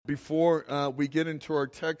Before we get into our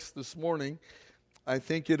text this morning, I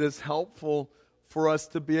think it is helpful for us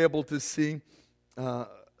to be able to see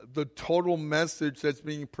the total message that's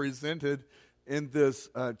being presented in this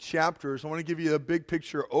chapter. So I want to give you a big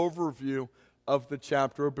picture overview of the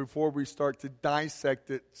chapter before we start to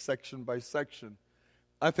dissect it section by section.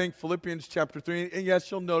 I think Philippians chapter 3, and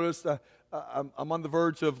yes, you'll notice I'm on the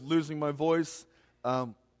verge of losing my voice.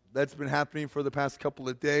 That's been happening for the past couple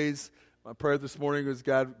of days. My prayer this morning was,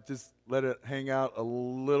 God, just let it hang out a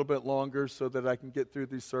little bit longer so that I can get through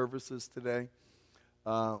these services today.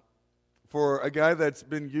 For a guy that's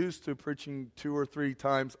been used to preaching 2 or 3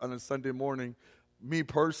 times on a Sunday morning, me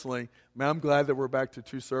personally, man, I'm glad that we're back to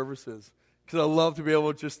 2 services because I love to be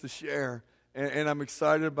able just to share. And I'm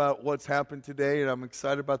excited about what's happened today, and I'm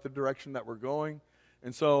excited about the direction that we're going.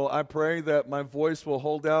 And so I pray that my voice will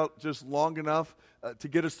hold out just long enough to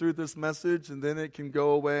get us through this message, and then it can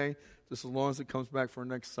go away. Just as long as it comes back for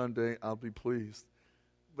next Sunday, I'll be pleased.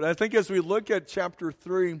 But I think as we look at chapter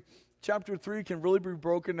 3 can really be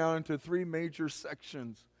broken down into 3 major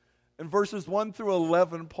sections. In verses 1 through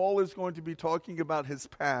 11, Paul is going to be talking about his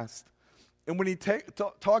past. And when he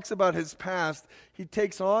talks about his past, he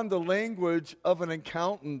takes on the language of an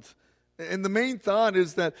accountant. And the main thought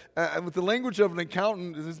is that, with the language of an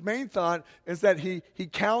accountant, his main thought is that he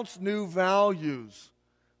counts new values.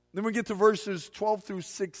 Then we get to verses 12 through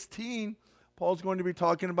 16, Paul's going to be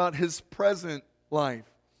talking about his present life.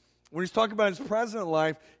 When he's talking about his present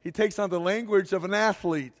life, he takes on the language of an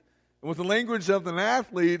athlete. And with the language of an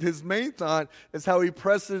athlete, his main thought is how he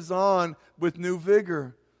presses on with new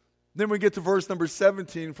vigor. Then we get to verse number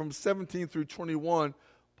 17, from 17 through 21,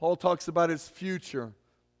 Paul talks about his future.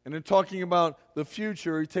 And in talking about the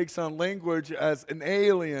future, he takes on language as an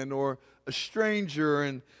alien or a stranger,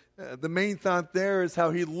 and the main thought there is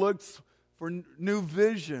how he looks for new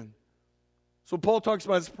vision. So Paul talks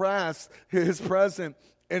about his past, his present,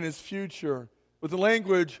 and his future with the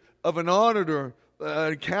language of an auditor,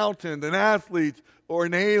 an accountant, an athlete, or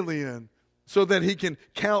an alien, so that he can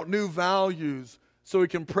count new values, so he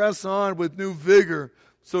can press on with new vigor,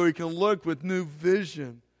 so he can look with new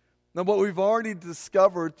vision. Now, what we've already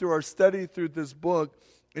discovered through our study through this book,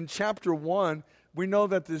 in chapter 1, we know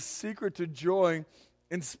that the secret to joy,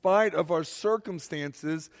 in spite of our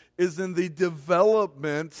circumstances, is in the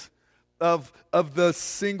development of the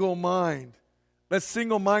single mind. That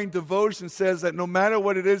single mind devotion says that no matter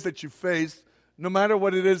what it is that you face, no matter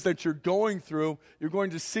what it is that you're going through, you're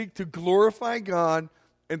going to seek to glorify God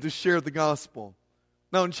and to share the gospel.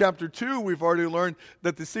 Now in chapter 2, we've already learned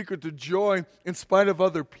that the secret to joy, in spite of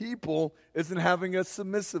other people, is in having a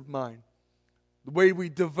submissive mind. The way we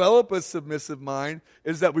develop a submissive mind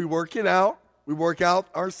is that we work it out. We work out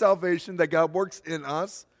our salvation, that God works in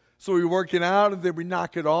us. So we work it out and then we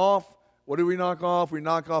knock it off. What do we knock off? We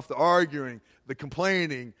knock off the arguing, the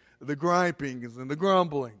complaining, the gripings, and the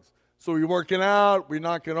grumblings. So we work it out, we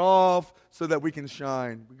knock it off so that we can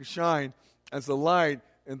shine. We can shine as a light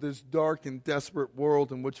in this dark and desperate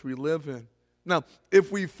world in which we live in. Now,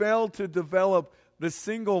 if we fail to develop the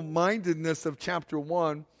single-mindedness of chapter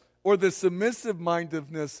 1 or the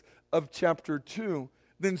submissive-mindedness of chapter 2,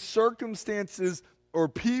 then circumstances or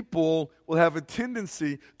people will have a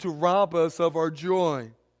tendency to rob us of our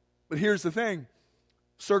joy. But here's the thing.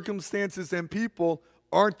 Circumstances and people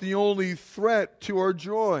aren't the only threat to our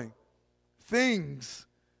joy. Things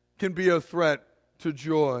can be a threat to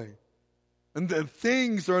joy. And the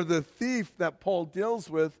things are the thief that Paul deals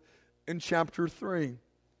with in chapter 3.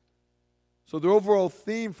 So the overall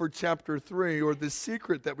theme for chapter 3, or the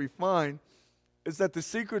secret that we find, is that the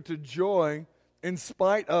secret to joy, in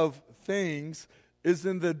spite of things, is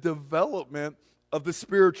in the development of the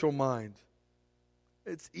spiritual mind.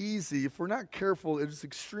 It's easy, if we're not careful, it is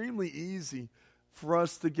extremely easy for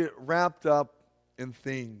us to get wrapped up in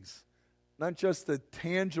things. Not just the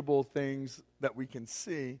tangible things that we can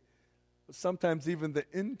see, but sometimes even the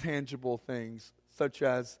intangible things, such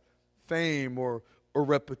as fame or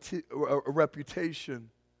reputation.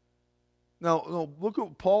 Now, look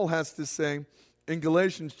what Paul has to say in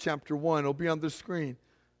Galatians chapter 1. It'll be on the screen.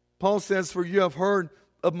 Paul says, "For you have heard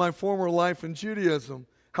of my former life in Judaism,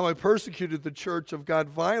 how I persecuted the church of God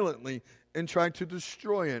violently and tried to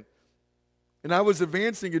destroy it. And I was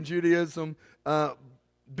advancing in Judaism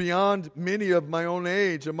beyond many of my own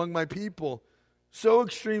age among my people. So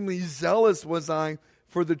extremely zealous was I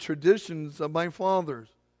for the traditions of my fathers."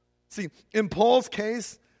 See, in Paul's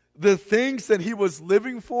case, the things that he was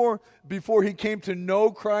living for before he came to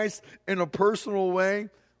know Christ in a personal way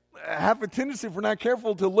have a tendency, if we're not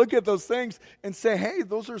careful, to look at those things and say, hey,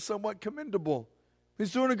 those are somewhat commendable.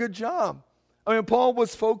 He's doing a good job. I mean, Paul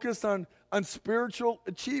was focused on on spiritual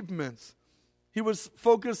achievements. He was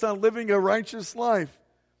focused on living a righteous life.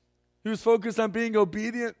 He was focused on being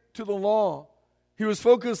obedient to the law. He was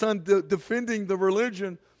focused on defending the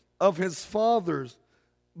religion of his fathers.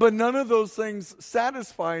 But none of those things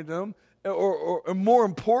satisfied him, or more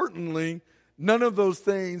importantly, none of those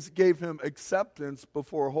things gave him acceptance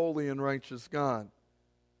before a holy and righteous God.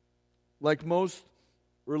 Like most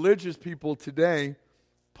religious people today,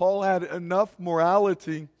 Paul had enough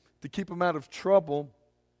morality to keep him out of trouble.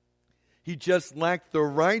 He just lacked the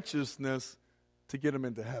righteousness to get him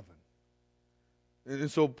into heaven.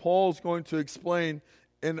 And so Paul's going to explain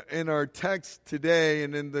in our text today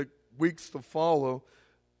and in the weeks to follow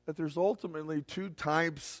that there's ultimately two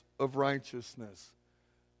types of righteousness.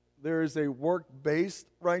 There is a work-based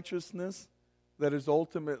righteousness that is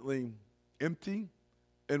ultimately empty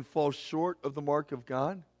and falls short of the mark of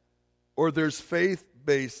God. Or there's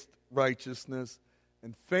faith-based righteousness,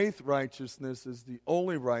 and faith righteousness is the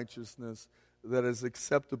only righteousness that is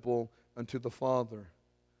acceptable unto the Father.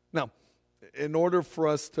 Now, in order for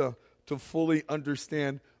us to fully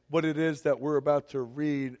understand what it is that we're about to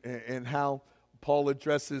read and how Paul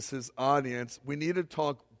addresses his audience, we need to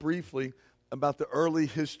talk briefly about the early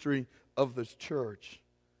history of the church.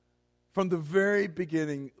 From the very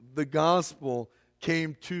beginning, the gospel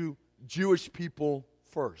came to Jewish people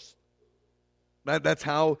first. That's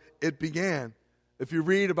how it began. If you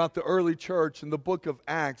read about the early church in the book of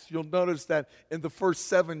Acts, you'll notice that in the first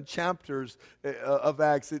 7 chapters of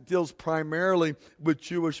Acts, it deals primarily with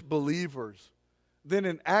Jewish believers. Then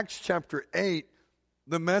in Acts chapter 8,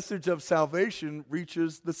 the message of salvation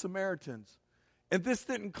reaches the Samaritans. And this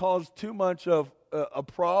didn't cause too much of a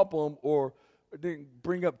problem, or didn't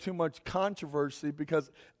bring up too much controversy,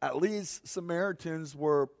 because at least Samaritans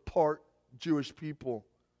were part Jewish people.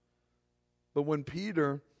 But when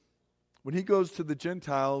Peter, when he goes to the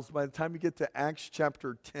Gentiles, by the time you get to Acts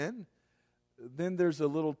chapter 10, then there's a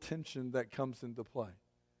little tension that comes into play.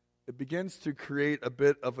 It begins to create a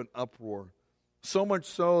bit of an uproar. So much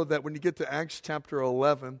so that when you get to Acts chapter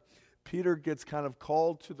 11, Peter gets kind of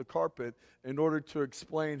called to the carpet in order to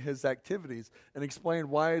explain his activities and explain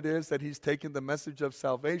why it is that he's taken the message of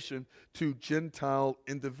salvation to Gentile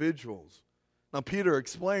individuals. Now, Peter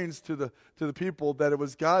explains to the people that it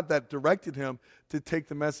was God that directed him to take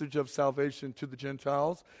the message of salvation to the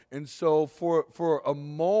Gentiles. And so for a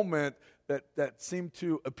moment, that seemed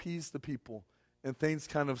to appease the people, and things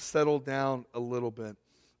kind of settled down a little bit.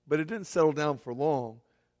 But it didn't settle down for long.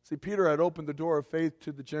 See, Peter had opened the door of faith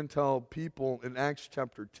to the Gentile people in Acts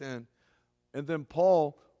chapter 10. And then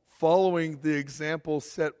Paul, following the example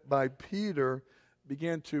set by Peter,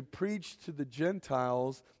 began to preach to the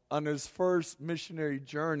Gentiles on his first missionary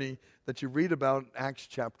journey that you read about in Acts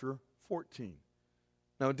chapter 14.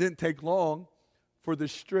 Now, it didn't take long for the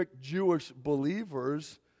strict Jewish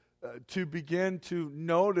believers to begin to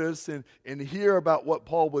notice and hear about what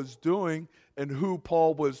Paul was doing and who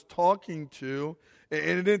Paul was talking to.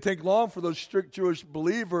 And it didn't take long for those strict Jewish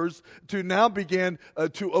believers to now begin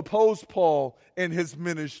to oppose Paul and his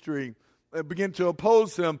ministry. Begin to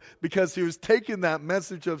oppose him because he was taking that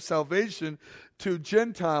message of salvation to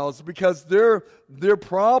Gentiles, because their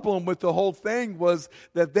problem with the whole thing was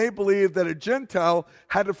that they believed that a Gentile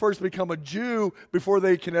had to first become a Jew before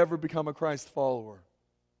they can ever become a Christ follower.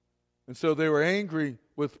 And so they were angry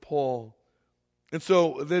with Paul. And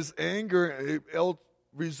so this anger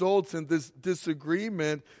results in this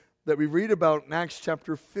disagreement that we read about in Acts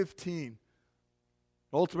chapter 15.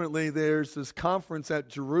 Ultimately, there's this conference at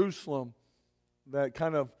Jerusalem that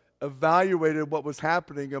kind of evaluated what was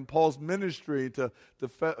happening in Paul's ministry to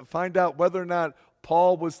find out whether or not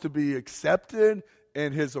Paul was to be accepted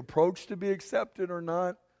and his approach to be accepted or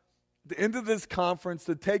not. At the end of this conference,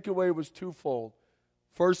 the takeaway was twofold.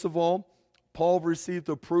 First of all, Paul received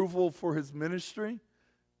approval for his ministry.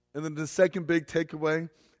 And then the second big takeaway,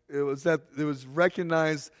 it was that it was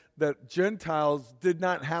recognized that Gentiles did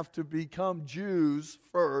not have to become Jews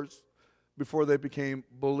first before they became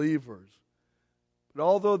believers. But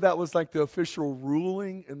although that was like the official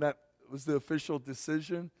ruling and that was the official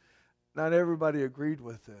decision, not everybody agreed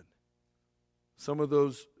with it. Some of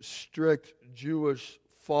those strict Jewish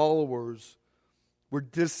followers were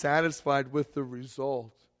dissatisfied with the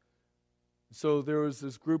result. So there was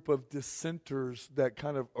this group of dissenters that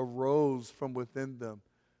kind of arose from within them.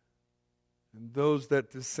 And those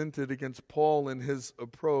that dissented against Paul and his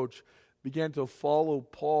approach began to follow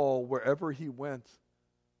Paul wherever he went.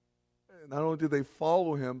 Not only did they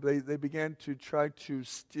follow him, they began to try to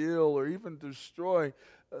steal or even destroy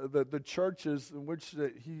the churches in which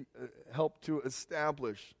he helped to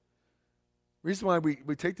establish. The reason why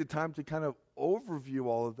we take the time to kind of overview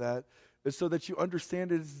all of that is so that you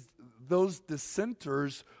understand is those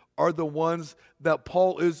dissenters are the ones that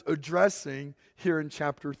Paul is addressing here in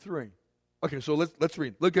chapter 3. Okay, so let's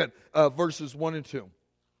read. Look at verses 1 and 2.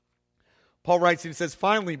 Paul writes, and he says,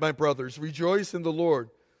 "Finally, my brothers, rejoice in the Lord.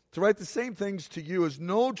 To write the same things to you is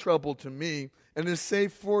no trouble to me and is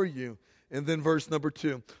safe for you." And then verse number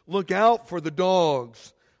 2. "Look out for the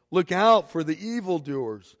dogs. Look out for the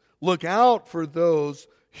evildoers. Look out for those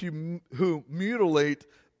who mutilate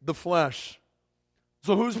the flesh."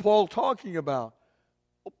 So who's Paul talking about?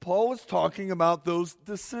 Well, Paul is talking about those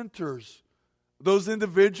dissenters. Those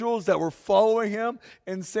individuals that were following him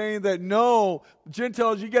and saying that, no,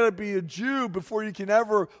 Gentiles, you got to be a Jew before you can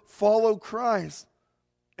ever follow Christ.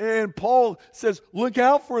 And Paul says, look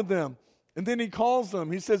out for them. And then he calls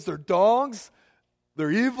them. He says they're dogs,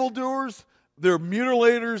 they're evildoers, they're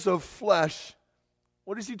mutilators of flesh.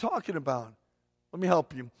 What is he talking about? Let me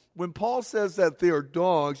help you. When Paul says that they are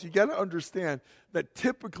dogs, you got to understand that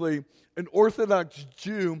typically an Orthodox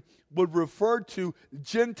Jew would refer to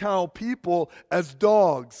Gentile people as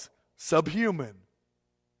dogs, subhuman.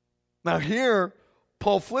 Now here,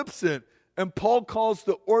 Paul flips it, and Paul calls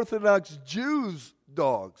the Orthodox Jews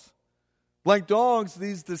dogs. Like dogs,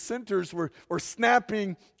 these dissenters were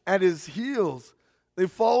snapping at his heels. They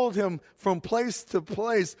followed him from place to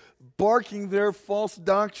place, barking their false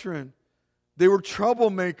doctrine. They were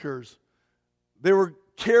troublemakers. They were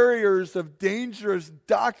carriers of dangerous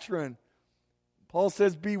doctrine. Paul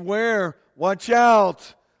says, beware, watch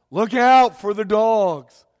out, look out for the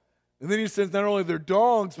dogs. And then he says not only they're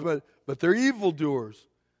dogs, but they're evildoers.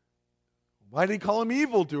 Why did he call them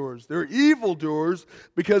evildoers? They're evildoers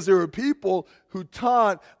because there were people who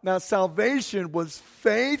taught that salvation was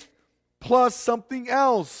faith plus something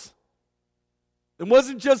else. It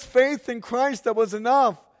wasn't just faith in Christ that was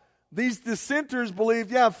enough. These dissenters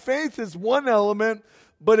believed, faith is one element,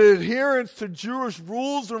 but adherence to Jewish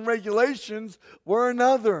rules and regulations were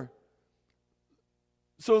another.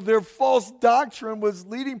 So their false doctrine was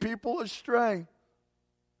leading people astray.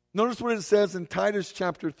 Notice what it says in Titus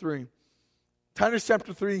chapter 3. Titus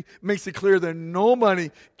chapter 3 makes it clear that nobody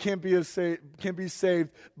can be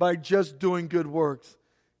saved by just doing good works.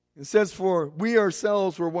 It says, "For we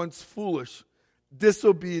ourselves were once foolish,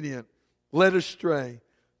 disobedient, led astray,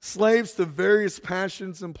 slaves to various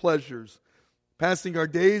passions and pleasures, passing our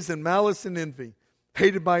days in malice and envy,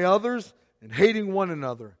 hated by others and hating one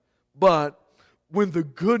another. But when the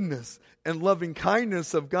goodness and loving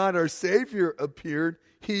kindness of God our Savior appeared,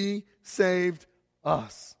 He saved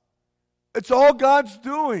us." It's all God's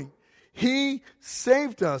doing. He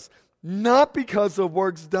saved us, not because of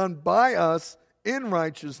works done by us in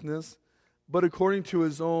righteousness, but according to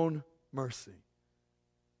His own mercy.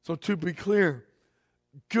 So to be clear,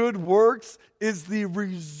 good works is the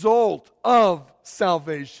result of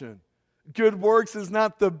salvation. Good works is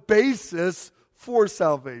not the basis for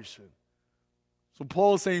salvation. So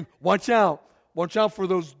Paul is saying, watch out. Watch out for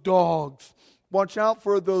those dogs. Watch out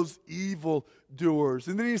for those evil doers.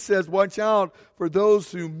 And then he says, watch out for those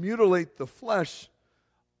who mutilate the flesh.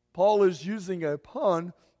 Paul is using a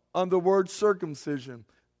pun on the word circumcision.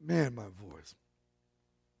 Man, my voice.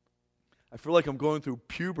 I feel like I'm going through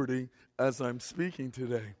puberty as I'm speaking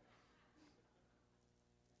today.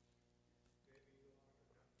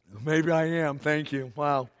 Maybe I am. Thank you.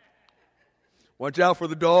 Wow. Watch out for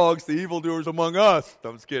the dogs, the evildoers among us.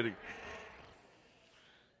 I'm just kidding.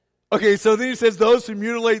 Okay, so then he says, those who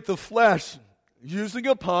mutilate the flesh. Using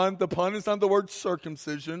a pun. The pun is on the word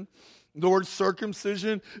circumcision. The word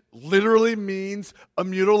circumcision literally means a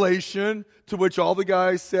mutilation, to which all the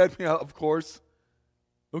guys said, yeah, of course.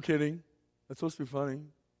 No kidding. That's supposed to be funny.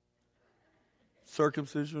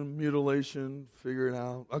 Circumcision, mutilation, figure it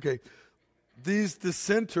out. Okay. These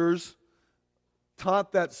dissenters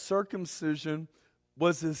taught that circumcision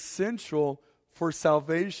was essential for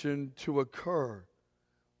salvation to occur.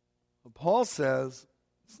 But Paul says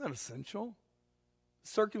it's not essential.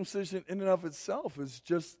 Circumcision in and of itself is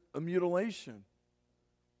just a mutilation.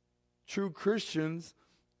 True Christians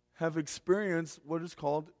have experienced what is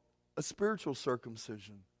called a spiritual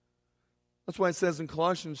circumcision. That's why it says in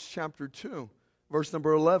Colossians chapter 2, verse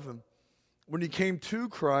number 11, when you came to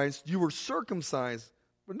Christ, you were circumcised,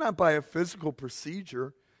 but not by a physical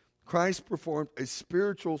procedure. Christ performed a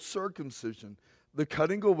spiritual circumcision, the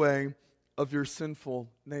cutting away of your sinful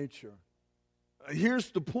nature. Here's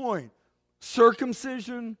the point.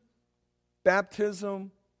 Circumcision,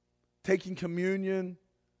 baptism, taking communion,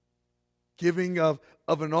 giving of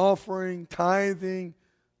an offering, tithing,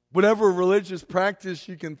 whatever religious practice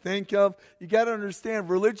you can think of, you got to understand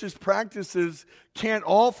religious practices can't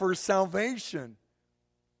offer salvation.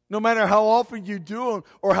 no matter how often you do them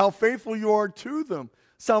or how faithful you are to them.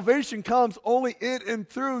 Salvation comes only in and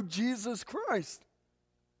through Jesus Christ.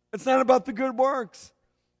 It's not about the good works.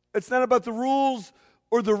 It's not about the rules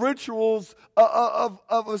or the rituals of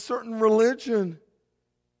a certain religion.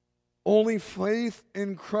 Only faith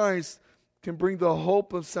in Christ can bring the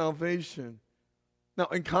hope of salvation. Now,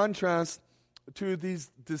 in contrast to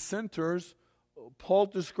these dissenters, Paul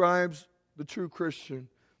describes the true Christian.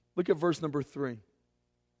 Look at verse number 3.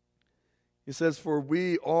 He says, "For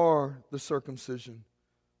we are the circumcision,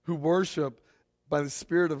 who worship by the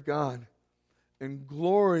Spirit of God, and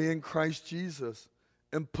glory in Christ Jesus,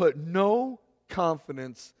 and put no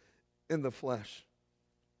confidence in the flesh."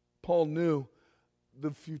 Paul knew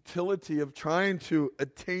the futility of trying to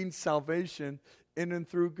attain salvation in and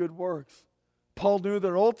through good works. Paul knew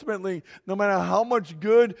that ultimately, no matter how much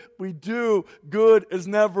good we do, good is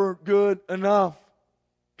never good enough.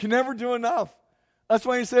 Can never do enough. That's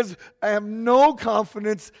why he says, I have no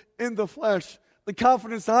confidence in the flesh. The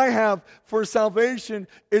confidence I have for salvation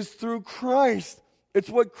is through Christ. It's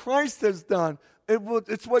what Christ has done.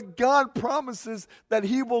 It's what God promises that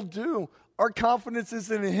He will do. Our confidence is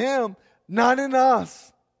in Him, not in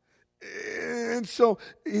us. And so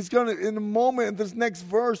he's going to, in a moment, in this next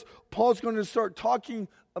verse, Paul's going to start talking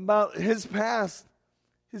about his past.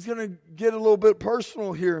 He's going to get a little bit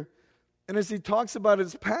personal here. And as he talks about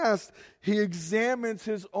his past, he examines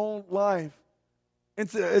his own life.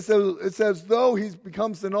 It's as though he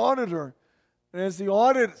becomes an auditor. And as he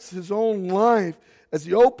audits his own life, as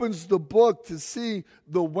he opens the book to see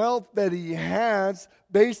the wealth that he has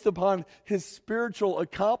based upon his spiritual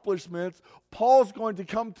accomplishments, Paul's going to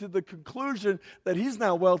come to the conclusion that he's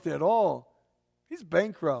not wealthy at all. He's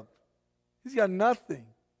bankrupt. He's got nothing.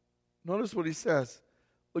 Notice what he says.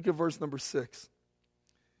 Look at verse number 6.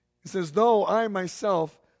 He says, "Though I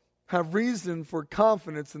myself have reason for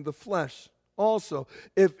confidence in the flesh also.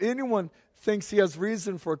 If anyone thinks he has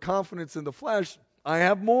reason for confidence in the flesh, I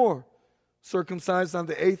have more. Circumcised on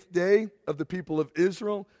the 8th day of the people of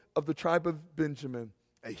Israel, of the tribe of Benjamin,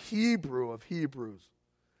 a Hebrew of Hebrews."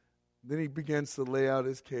 Then he begins to lay out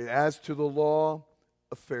his case. As to the law,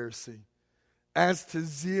 a Pharisee. As to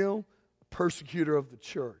zeal, a persecutor of the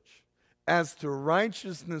church. As to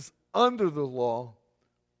righteousness under the law,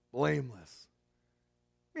 blameless.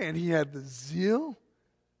 Man, he had the zeal.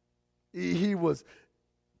 He was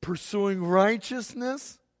pursuing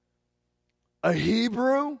righteousness. A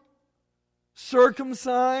Hebrew.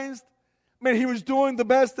 Circumcised. Man, he was doing the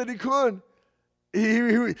best that he could.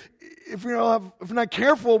 If we're not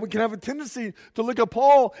careful, we can have a tendency to look at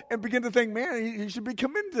Paul and begin to think, man, he should be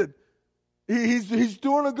commended. He's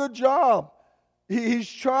doing a good job.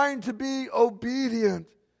 He's trying to be obedient.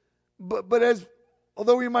 But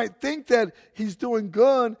although we might think that he's doing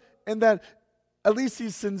good and that at least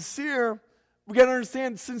he's sincere, we got to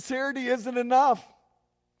understand sincerity isn't enough.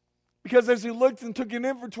 Because as he looked and took an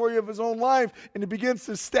inventory of his own life and he begins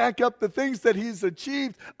to stack up the things that he's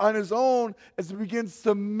achieved on his own, as he begins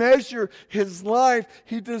to measure his life,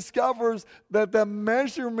 he discovers that the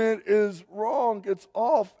measurement is wrong. It's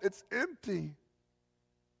off. It's empty.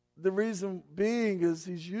 The reason being is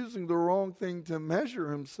he's using the wrong thing to measure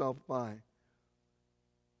himself by.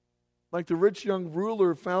 Like the rich young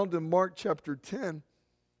ruler found in Mark chapter 10,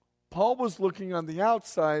 Paul was looking on the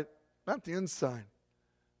outside, not the inside.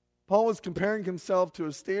 Paul was comparing himself to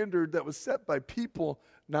a standard that was set by people,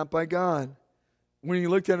 not by God. When he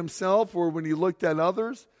looked at himself or when he looked at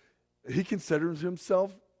others, he considered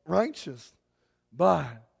himself righteous. But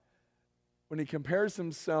when he compares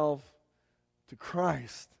himself to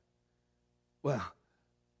Christ, well,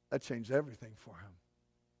 that changed everything for him.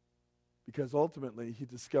 Because ultimately he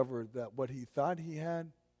discovered that what he thought he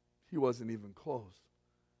had, he wasn't even close.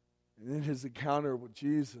 And in his encounter with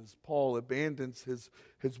Jesus, Paul abandons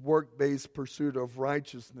his work-based pursuit of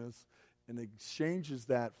righteousness and exchanges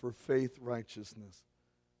that for faith righteousness.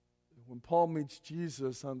 When Paul meets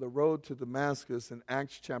Jesus on the road to Damascus in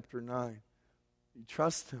Acts chapter 9, he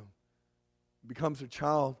trusts him, becomes a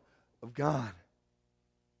child of God.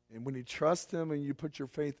 And when you trust him and you put your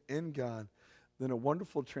faith in God, then a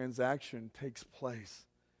wonderful transaction takes place.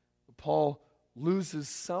 Paul loses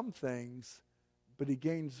some things, but he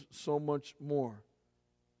gains so much more.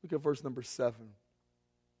 Look at verse number 7.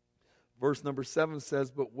 Verse number 7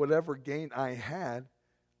 says, "But whatever gain I had,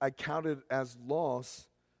 I counted as loss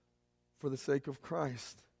for the sake of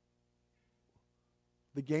Christ."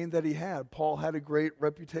 The gain that he had, Paul had a great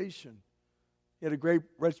reputation. He had a great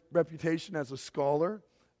reputation as a scholar,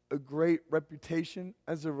 a great reputation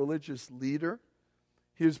as a religious leader.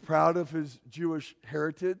 He was proud of his Jewish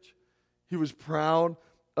heritage. He was proud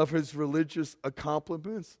of his religious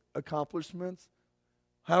accomplishments. accomplishments.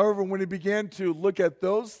 However, when he began to look at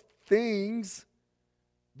those things,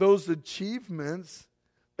 those achievements,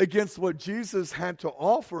 against what Jesus had to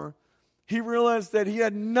offer, he realized that he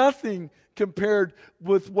had nothing compared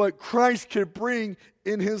with what Christ could bring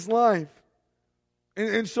in his life.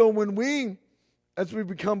 And so when we, as we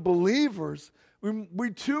become believers,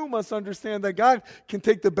 we too must understand that God can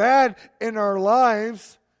take the bad in our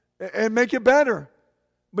lives and make it better.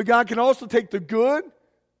 But God can also take the good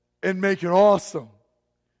and make it awesome.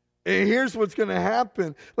 And here's what's going to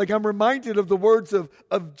happen. Like, I'm reminded of the words of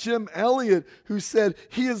Jim Elliot, who said,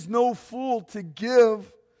 "He is no fool to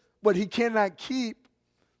give what he cannot keep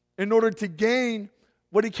in order to gain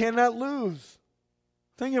what he cannot lose."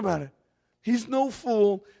 Think about it. He's no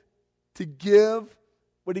fool to give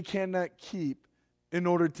what he cannot keep in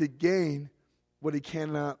order to gain what he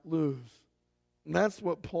cannot lose. And that's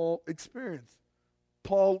what Paul experienced.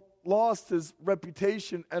 Paul lost his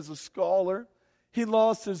reputation as a scholar. He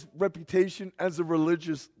lost his reputation as a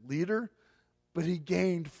religious leader, but he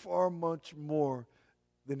gained far much more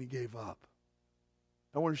than he gave up.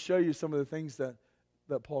 I want to show you some of the things that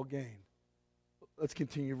Paul gained. Let's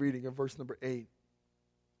continue reading in verse number 8.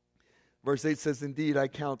 Verse 8 says, "Indeed, I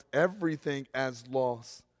count everything as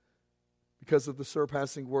loss because of the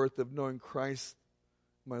surpassing worth of knowing Christ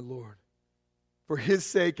my Lord. For his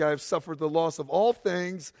sake I have suffered the loss of all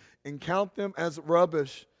things and count them as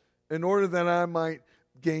rubbish, in order that I might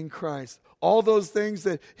gain Christ." All those things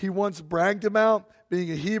that he once bragged about,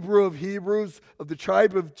 being a Hebrew of Hebrews, of the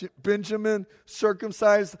tribe of Benjamin,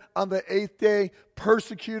 circumcised on the 8th day,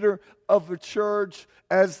 persecutor of the church.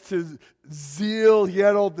 As to zeal, he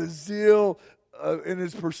had all the zeal in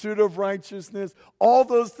his pursuit of righteousness. All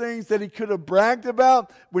those things that he could have bragged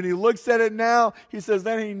about, when he looks at it now, he says,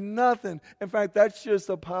 that ain't nothing. In fact, that's just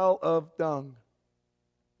a pile of dung.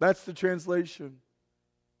 That's the translation.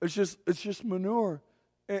 It's just manure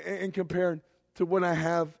in compared to what I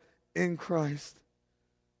have in Christ.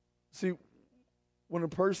 See, when a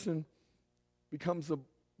person becomes a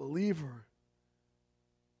believer,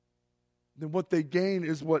 then what they gain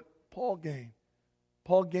is what Paul gained.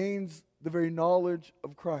 Paul gains the very knowledge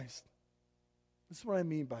of Christ. This is what I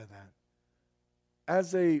mean by that.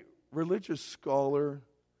 As a religious scholar,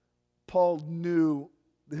 Paul knew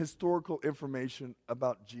the historical information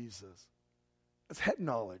about Jesus. It's head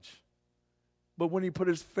knowledge. But when he put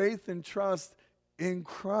his faith and trust in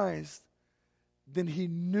Christ, then he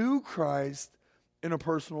knew Christ in a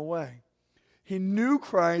personal way. He knew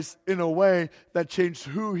Christ in a way that changed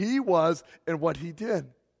who he was and what he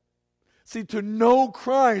did. See, to know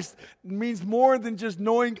Christ means more than just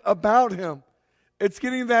knowing about him. It's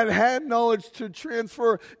getting that head knowledge to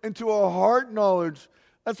transfer into a heart knowledge.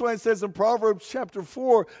 That's why it says in Proverbs chapter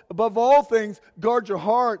 4, above all things, guard your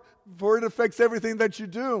heart, for it affects everything that you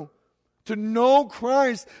do. To know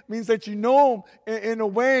Christ means that you know him in a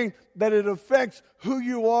way that it affects who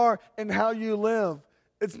you are and how you live.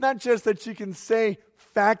 It's not just that you can say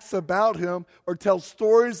facts about him or tell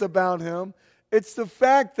stories about him. It's the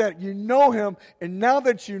fact that you know him, and now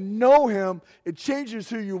that you know him, it changes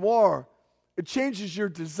who you are. It changes your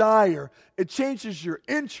desire. It changes your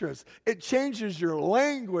interests. It changes your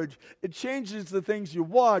language. It changes the things you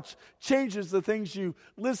watch, changes the things you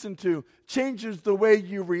listen to, changes the way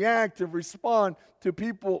you react and respond to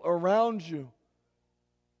people around you.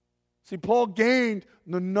 See, Paul gained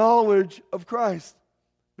the knowledge of Christ,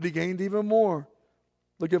 but he gained even more.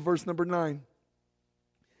 Look at verse number 9.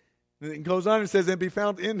 And it goes on and says, "And be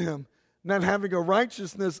found in him, not having a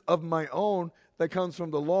righteousness of my own that comes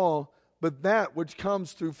from the law, but that which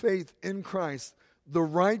comes through faith in Christ, the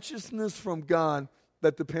righteousness from God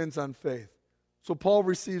that depends on faith." So Paul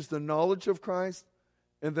receives the knowledge of Christ,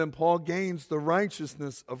 and then Paul gains the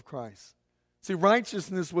righteousness of Christ. See,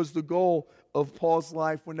 righteousness was the goal of Paul's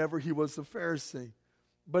life whenever he was a Pharisee,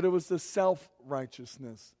 but it was the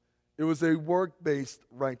self-righteousness. It was a work-based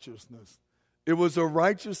righteousness. It was a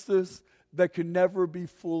righteousness that could never be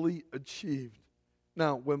fully achieved.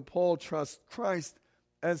 Now, when Paul trusts Christ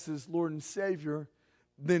as his Lord and Savior,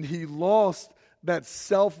 then he lost that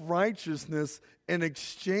self-righteousness and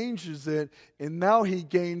exchanges it, and now he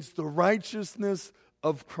gains the righteousness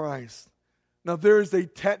of Christ. Now, there is a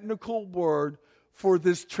technical word for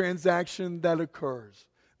this transaction that occurs.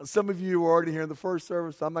 Now, some of you are already here in the first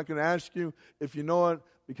service. I'm not going to ask you if you know it,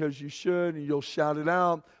 because you should, and you'll shout it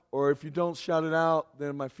out. Or if you don't shout it out,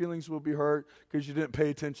 then my feelings will be hurt because you didn't pay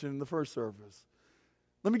attention in the first service.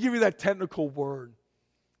 Let me give you that technical word.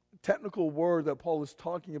 The technical word that Paul is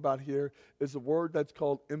talking about here is a word that's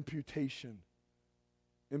called imputation.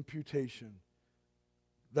 Imputation.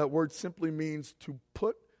 That word simply means to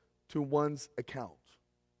put to one's account.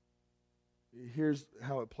 Here's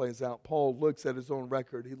how it plays out. Paul looks at his own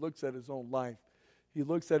record. He looks at his own life. He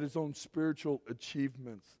looks at his own spiritual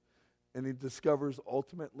achievements. And he discovers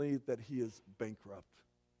ultimately that he is bankrupt.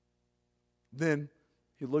 Then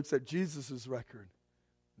he looks at Jesus' record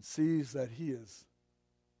and sees that he is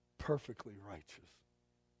perfectly righteous.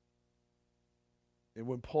 And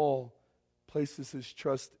when Paul places his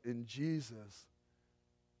trust in Jesus,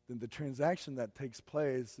 then the transaction that takes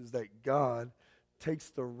place is that God takes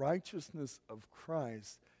the righteousness of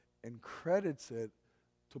Christ and credits it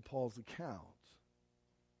to Paul's account.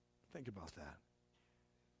 Think about that.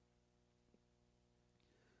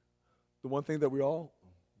 The one thing that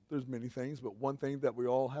there's many things, but one thing that we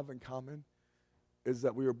all have in common is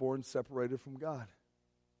that we are born separated from God.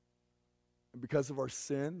 And because of our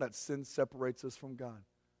sin, that sin separates us from God.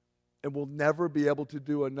 And we'll never be able to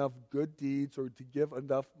do enough good deeds or to give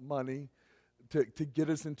enough money to get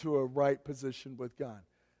us into a right position with God.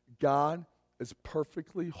 God is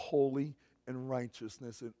perfectly holy and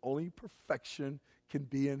righteousness, and only perfection can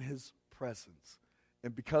be in his presence.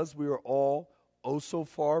 And because we are all so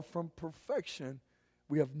far from perfection,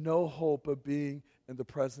 we have no hope of being in the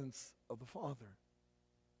presence of the Father.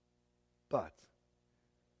 But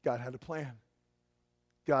God had a plan.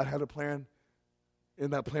 God had a plan,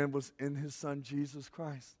 and that plan was in his Son, Jesus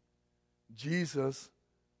Christ. Jesus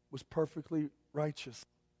was perfectly righteous.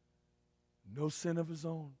 No sin of his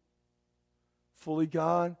own. Fully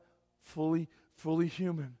God, fully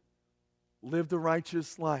human. Lived a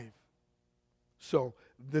righteous life. So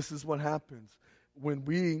this is what happens. When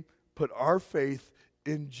we put our faith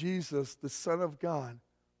in Jesus, the Son of God,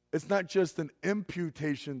 it's not just an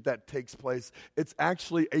imputation that takes place. It's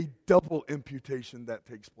actually a double imputation that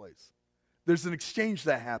takes place. There's an exchange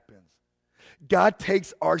that happens. God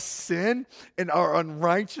takes our sin and our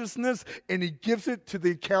unrighteousness and he gives it to the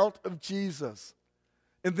account of Jesus.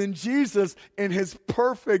 And then Jesus, in his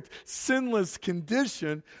perfect, sinless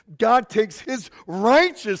condition, God takes his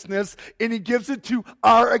righteousness and he gives it to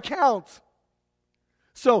our account.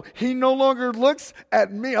 So he no longer looks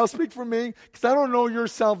at me. I'll speak for me because I don't know your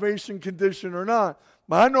salvation condition or not.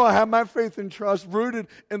 But I know I have my faith and trust rooted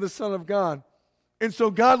in the Son of God. And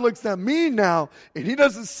so God looks at me now, and he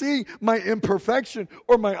doesn't see my imperfection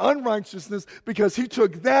or my unrighteousness because he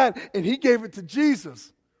took that and he gave it to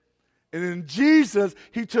Jesus. And in Jesus,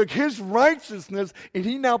 he took his righteousness and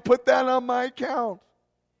he now put that on my account.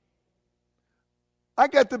 I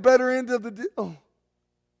got the better end of the deal. What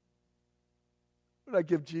did I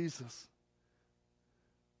give Jesus?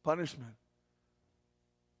 Punishment.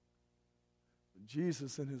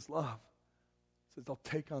 Jesus, in his love, says, I'll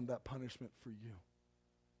take on that punishment for you.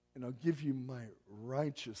 And I'll give you my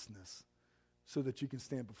righteousness so that you can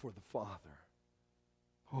stand before the Father.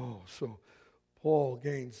 Oh, so Paul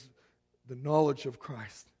gains the knowledge of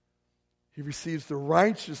Christ. He receives the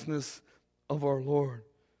righteousness of our Lord.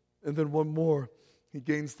 And then one more, he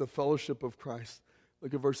gains the fellowship of Christ.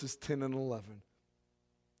 Look at verses 10 and 11.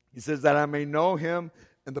 He says, that I may know him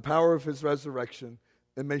and the power of his resurrection,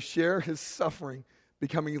 and may share his suffering,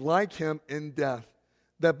 becoming like him in death,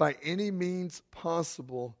 that by any means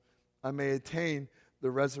possible I may attain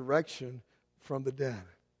the resurrection from the dead.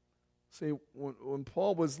 See, when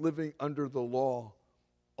Paul was living under the law,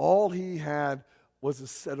 all he had was a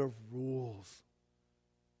set of rules.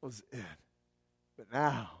 That was it. But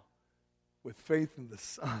now, with faith in the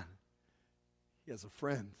Son, he has a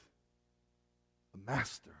friend, a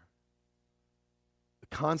master, a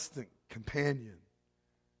constant companion.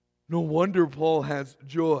 No wonder Paul has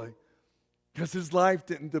joy, because his life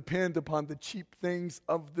didn't depend upon the cheap things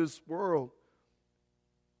of this world.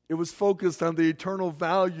 It was focused on the eternal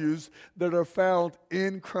values that are found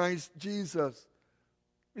in Christ Jesus.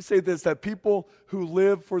 We say this, that people who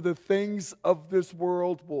live for the things of this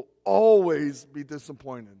world will always be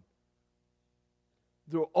disappointed.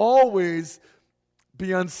 They'll always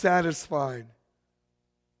be unsatisfied.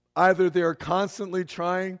 Either they are constantly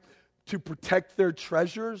trying to protect their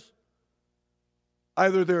treasures,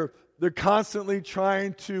 either they're constantly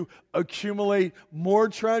trying to accumulate more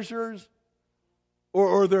treasures,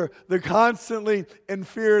 or they're constantly in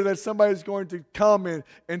fear that somebody's going to come in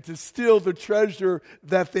and to steal the treasure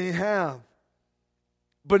that they have.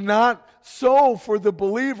 But not so for the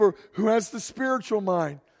believer who has the spiritual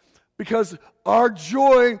mind. Because our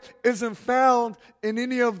joy isn't found in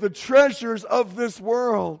any of the treasures of this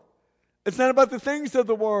world. It's not about the things of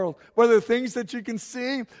the world, whether things that you can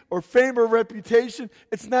see or fame or reputation.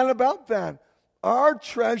 It's not about that. Our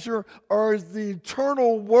treasure is the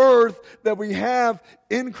eternal worth that we have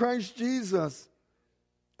in Christ Jesus.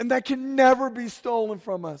 And that can never be stolen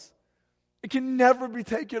from us. It can never be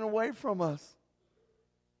taken away from us.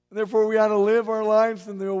 And therefore, we ought to live our lives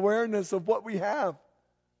in the awareness of what we have.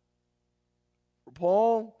 For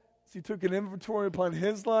Paul, as he took an inventory upon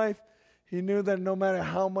his life, he knew that no matter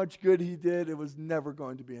how much good he did, it was never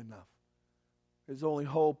going to be enough. His only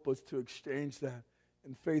hope was to exchange that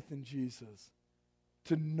in faith in Jesus,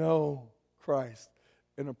 to know Christ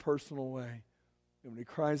in a personal way. And when he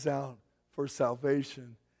cries out for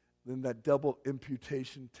salvation, then that double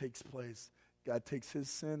imputation takes place. God takes his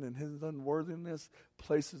sin and his unworthiness,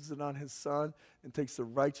 places it on his Son, and takes the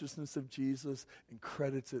righteousness of Jesus and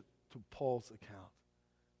credits it to Paul's account.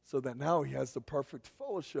 So that now he has the perfect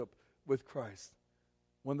fellowship with Christ,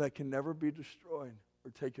 one that can never be destroyed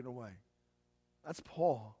or taken away. That's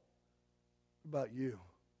Paul. What about you?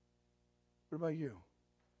 What about you?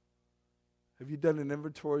 Have you done an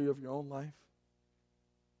inventory of your own life?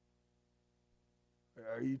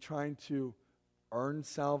 Are you trying to earn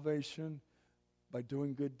salvation by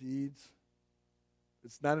doing good deeds?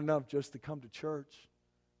 It's not enough just to come to church.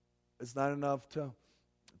 It's not enough to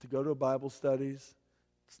go to Bible studies.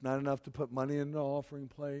 It's not enough to put money in the offering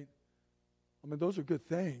plate. I mean, those are good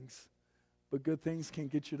things, but good things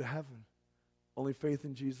can't get you to heaven. Only faith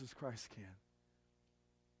in Jesus Christ can.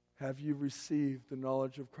 Have you received the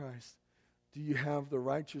knowledge of Christ? Do you have the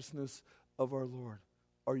righteousness of our Lord?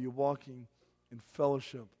 Are you walking in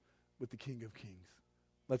fellowship with the King of Kings?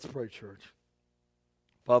 Let's pray, church.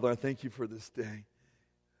 Father, I thank you for this day.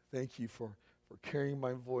 Thank you for carrying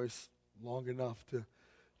my voice long enough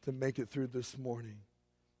to make it through this morning.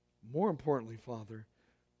 More importantly, Father,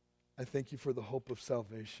 I thank you for the hope of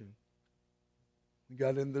salvation.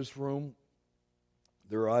 God, in this room,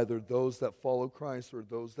 there are either those that follow Christ or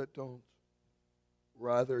those that don't.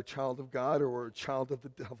 We're either a child of God or we're a child of the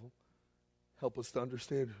devil. Help us to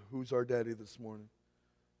understand who's our daddy this morning.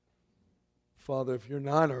 Father, if you're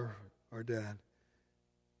not our dad,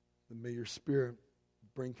 then may your Spirit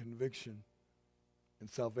bring conviction and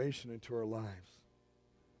salvation into our lives.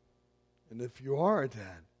 And if you are a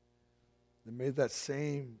dad, then may that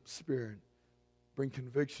same Spirit bring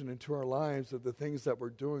conviction into our lives of the things that we're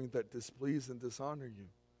doing that displease and dishonor you.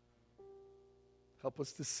 Help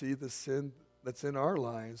us to see the sin that's in our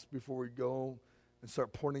lives before we go and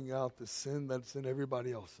start pointing out the sin that's in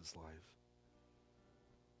everybody else's life.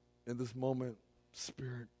 In this moment,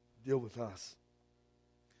 Spirit, deal with us.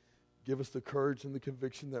 Give us the courage and the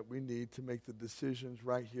conviction that we need to make the decisions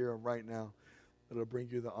right here and right now that will bring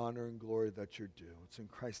you the honor and glory that you're due. It's in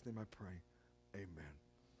Christ's name I pray. Amen.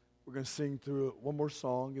 We're going to sing through one more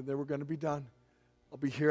song, and then we're going to be done. I'll be here.